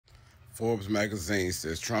Forbes magazine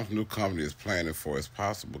says Trump's new company is planning for his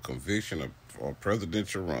possible conviction or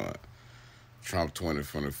presidential run. Trump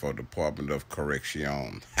 2024 Department of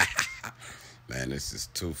Correction. Man, this is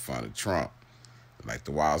too funny. Trump, like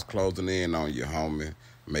the wild's closing in on you, homie.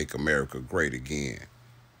 Make America great again.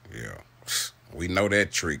 Yeah, we know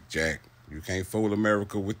that trick, Jack. You can't fool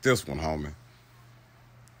America with this one, homie.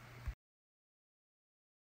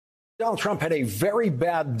 Donald Trump had a very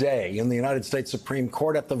bad day in the United States Supreme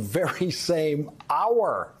Court at the very same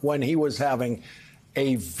hour when he was having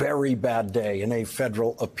a very bad day in a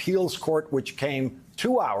federal appeals court, which came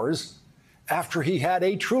 2 hours after he had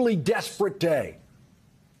a truly desperate day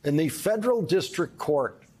in the federal district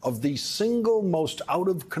court of the single most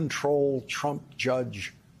out-of-control Trump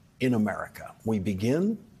judge in America. We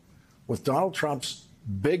begin with Donald Trump's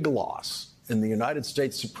big loss in the United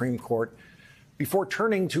States Supreme Court before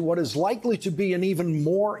turning to what is likely to be an even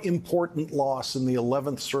more important loss in the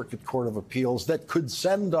 11th Circuit Court of Appeals that could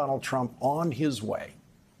send Donald Trump on his way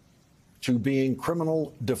to being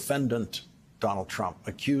criminal defendant Donald Trump,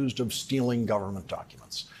 accused of stealing government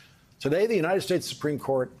documents. Today, the United States Supreme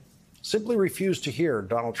Court simply refused to hear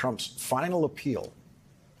Donald Trump's final appeal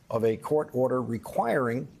of a court order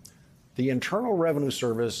requiring the Internal Revenue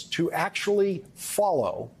Service to actually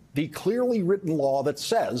follow the clearly written law that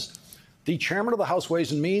says the chairman of the House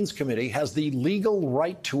Ways and Means Committee has the legal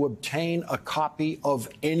right to obtain a copy of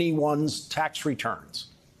anyone's tax returns.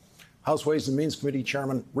 House Ways and Means Committee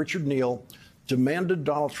Chairman Richard Neal demanded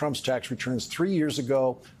Donald Trump's tax returns 3 years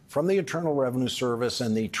ago from the Internal Revenue Service,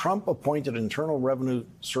 and the Trump-appointed Internal Revenue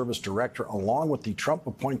Service director, along with the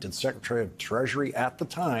Trump-appointed Secretary of Treasury at the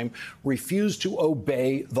time, refused to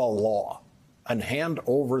obey the law and hand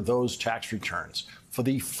over those tax returns for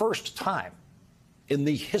the first time in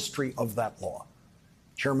the history of that law.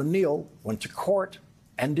 Chairman Neal went to court,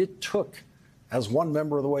 and it took, as one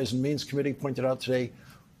member of the Ways and Means Committee pointed out today,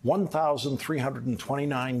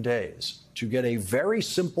 1,329 days to get a very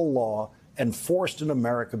simple law enforced in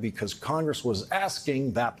America because Congress was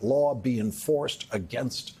asking that law be enforced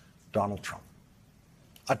against Donald Trump.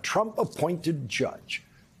 A Trump-appointed judge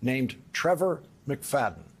named Trevor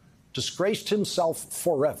McFadden disgraced himself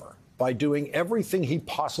forever by doing everything he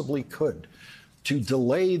possibly could to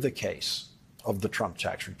delay the case of the Trump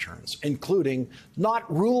tax returns, including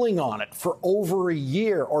not ruling on it for over a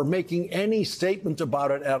year or making any statement about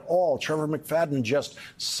it at all. Trevor McFadden just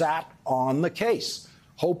sat on the case,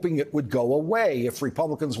 hoping it would go away if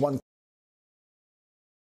Republicans won.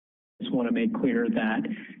 I just want to make clear that,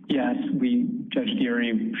 yes, Judge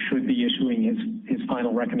Dearie should be issuing his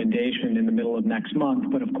final recommendation in the middle of next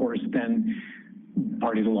month, but of course then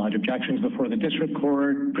parties will lodge objections before the district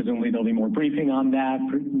court. Presumably there'll be more briefing on that,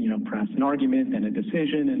 perhaps an argument, then a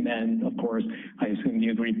decision, and then, of course, I assume the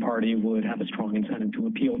aggrieved party would have a strong incentive to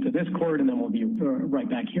appeal to this court, and then we'll be right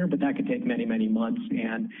back here. But that could take many, many months,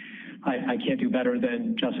 and I can't do better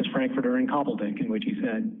than Justice Frankfurter in Koppeldick, in which he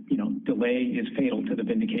said, delay is fatal to the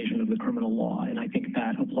vindication of the criminal law, and I think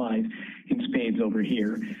that applies in spades over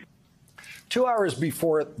here. 2 hours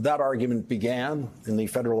before that argument began in the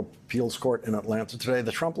federal appeals court in Atlanta today,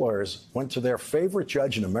 the Trump lawyers went to their favorite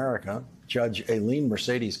judge in America, Judge Aileen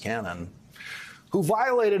Mercedes Cannon, who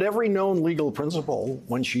violated every known legal principle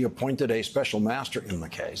when she appointed a special master in the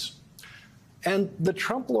case. And the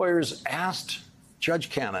Trump lawyers asked Judge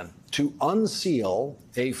Cannon to unseal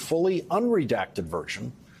a fully unredacted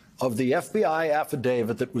version of the FBI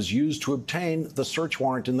affidavit that was used to obtain the search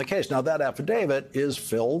warrant in the case. Now, that affidavit is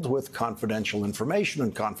filled with confidential information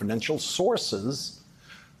and confidential sources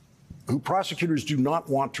who prosecutors do not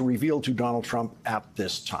want to reveal to Donald Trump at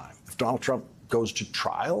this time. If Donald Trump goes to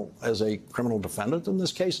trial as a criminal defendant in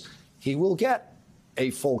this case, he will get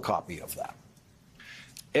a full copy of that.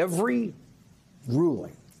 Every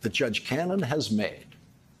ruling that Judge Cannon has made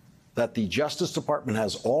that the Justice Department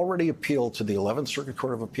has already appealed to the 11th Circuit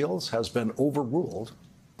Court of Appeals has been overruled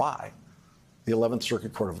by the 11th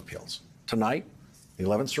Circuit Court of Appeals. Tonight, the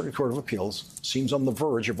 11th Circuit Court of Appeals seems on the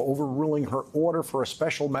verge of overruling her order for a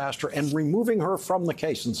special master and removing her from the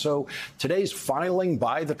case. And so today's filing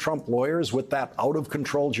by the Trump lawyers with that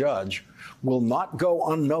out-of-control judge will not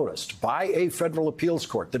go unnoticed by a federal appeals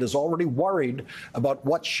court that is already worried about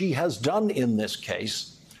what she has done in this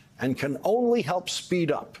case and can only help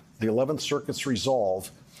speed up the 11th Circuit's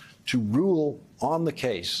resolve to rule on the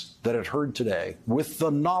case that it heard today with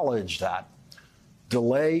the knowledge that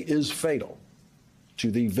delay is fatal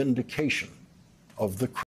to the vindication of the